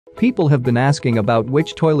People have been asking about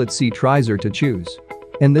which toilet seat riser to choose.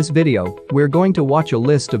 In this video, we're going to watch a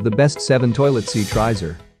list of the best 7 toilet seat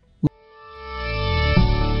riser.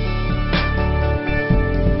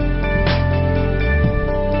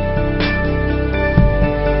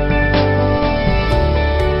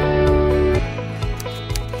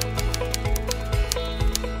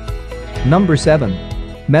 Number 7.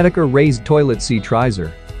 Medokare Raised Toilet Seat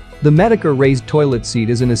Riser. The Medokare Raised Toilet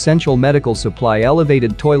Seat is an essential medical supply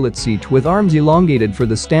elevated toilet seat with arms elongated for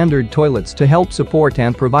the standard toilets to help support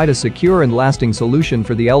and provide a secure and lasting solution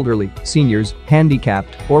for the elderly, seniors,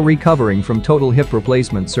 handicapped, or recovering from total hip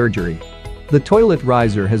replacement surgery. The toilet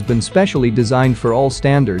riser has been specially designed for all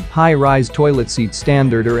standard, high-rise toilet seat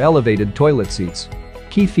standard or elevated toilet seats.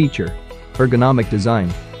 Key feature: ergonomic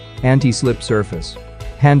design, anti-slip surface,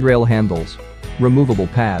 handrail handles, removable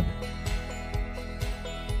pad.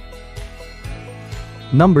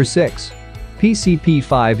 Number 6. PCP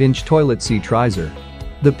 5-inch Toilet Seat Riser.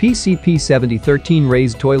 The PCP 7013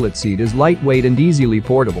 raised toilet seat is lightweight and easily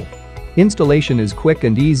portable. Installation is quick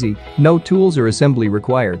and easy, no tools or assembly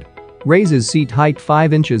required. Raises seat height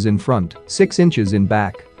 5 inches in front, 6 inches in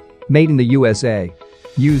back. Made in the USA.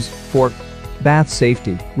 Use for bath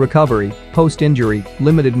safety, recovery, post-injury,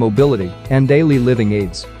 limited mobility, and daily living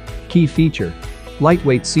aids. Key feature: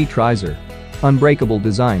 lightweight seat riser, unbreakable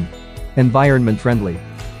design, environment friendly,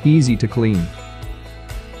 easy to clean.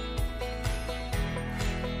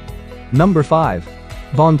 Number 5.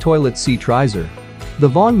 Vaunn Toilet Seat Riser. The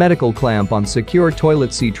Vaunn medical clamp-on secure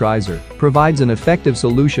toilet seat riser provides an effective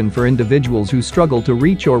solution for individuals who struggle to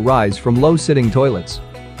reach or rise from low-sitting toilets.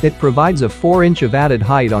 It provides a 4-inch of added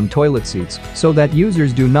height on toilet seats so that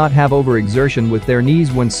users do not have overexertion with their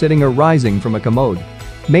knees when sitting or rising from a commode.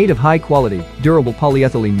 Made of high-quality, durable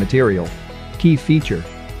polyethylene material. Key feature: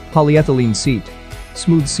 polyethylene seat,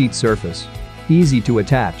 smooth seat surface, easy to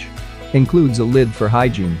attach. Includes a lid for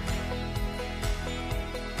hygiene.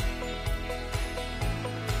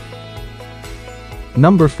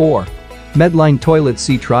 Number 4. Medline Toilet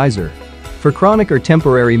Seat Riser. For chronic or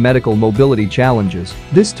temporary medical mobility challenges,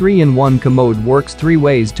 this 3-in-1 commode works 3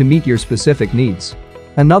 ways to meet your specific needs.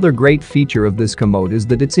 Another great feature of this commode is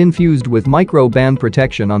that it's infused with micro-band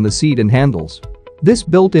protection on the seat and handles. This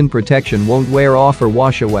built-in protection won't wear off or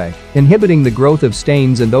wash away, inhibiting the growth of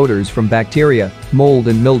stains and odors from bacteria, mold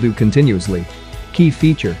and mildew continuously. Key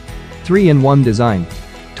feature: 3-in-1 design,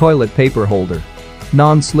 toilet paper holder,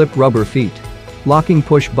 non-slip rubber feet, locking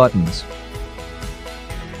push buttons.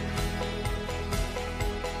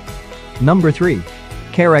 Number 3.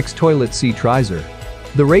 Carex Toilet Seat Riser.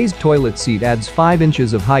 The raised toilet seat adds 5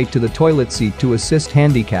 inches of height to the toilet seat to assist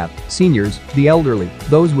handicapped, seniors, the elderly,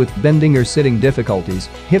 those with bending or sitting difficulties,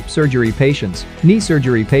 hip surgery patients, knee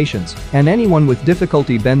surgery patients, and anyone with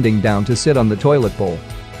difficulty bending down to sit on the toilet bowl.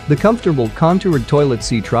 The comfortable contoured toilet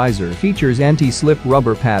seat riser features anti-slip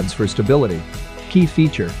rubber pads for stability. Key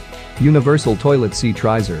feature: universal toilet seat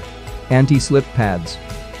riser, anti-slip pads,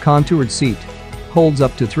 contoured seat, holds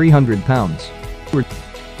up to 300 pounds.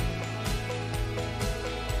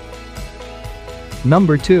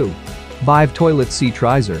 Number 2. Vive Toilet Seat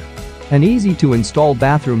Riser. An easy-to-install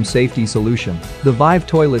bathroom safety solution, the Vive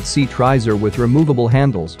Toilet Seat Riser with removable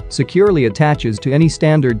handles securely attaches to any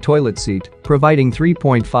standard toilet seat, providing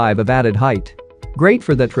 3.5 of added height. Great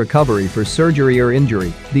for that recovery for surgery or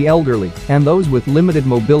injury, the elderly, and those with limited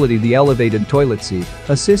mobility. The elevated toilet seat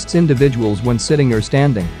assists individuals when sitting or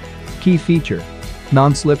standing. Key feature: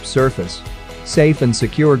 non-slip surface, safe and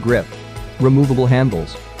secure grip, removable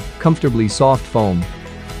handles, comfortably soft foam.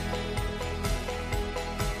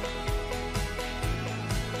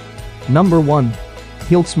 Number 1.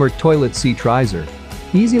 Healthsmart Toilet Seat Riser.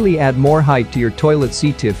 Easily add more height to your toilet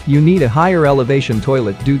seat if you need a higher elevation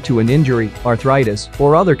toilet due to an injury, arthritis,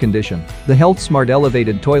 or other condition. The Healthsmart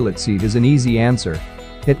elevated toilet seat is an easy answer.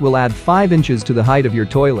 It will add 5 inches to the height of your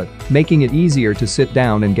toilet, making it easier to sit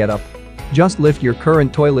down and get up. Just lift your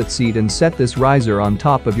current toilet seat and set this riser on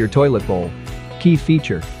top of your toilet bowl. Key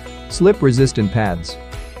feature: slip-resistant pads.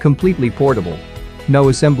 Completely portable. No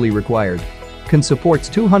assembly required. Can supports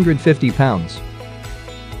 250 pounds.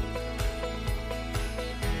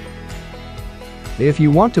 If you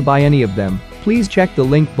want to buy any of them, please check the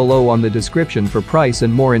link below on the description for price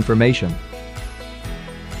and more information.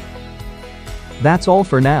 That's all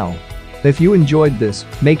for now. If you enjoyed this,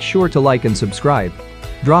 make sure to like and subscribe.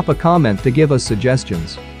 Drop a comment to give us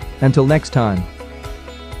suggestions. Until next time.